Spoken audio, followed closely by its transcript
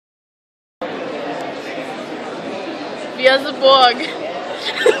Via the Borg.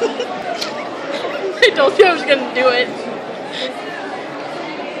 I told you I was gonna do it.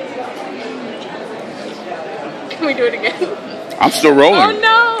 Can we do it again? I'm still rolling. Oh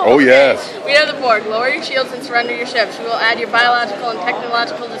no! Oh yes. We are the Borg. Lower your shields and surrender your ships. We will add your biological and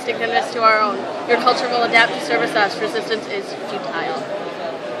technological distinctiveness to our own. Your culture will adapt to service us. Resistance is futile.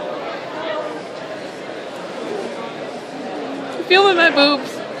 I'm feeling my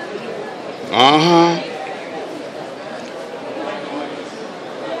boobs. Uh-huh.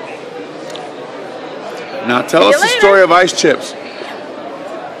 Now tell us the story of ice chips.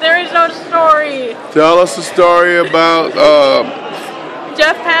 There is no story. Tell us the story about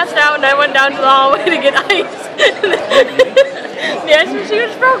Jeff passed out and I went down to the hallway to get ice. The ice machine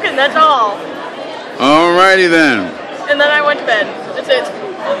was broken, that's all. Alrighty then. And then I went to bed. That's it.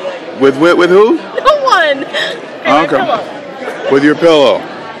 With who? No one. Okay. My pillow. With your pillow.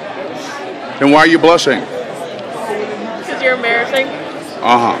 And why are you blushing? Because you're embarrassing.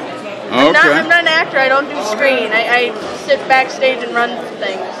 Uh-huh. Okay. I'm not an actor. I don't do screen. I sit backstage and run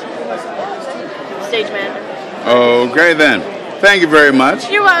things. Stage manager. Okay then. Thank you very much.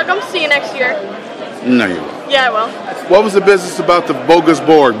 You're welcome. See you next year. No, you won't. Yeah, I will. What was the business about the bogus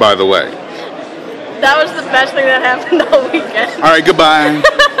Borg, by the way? That was the best thing that happened all weekend. All right, goodbye.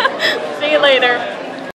 See you later.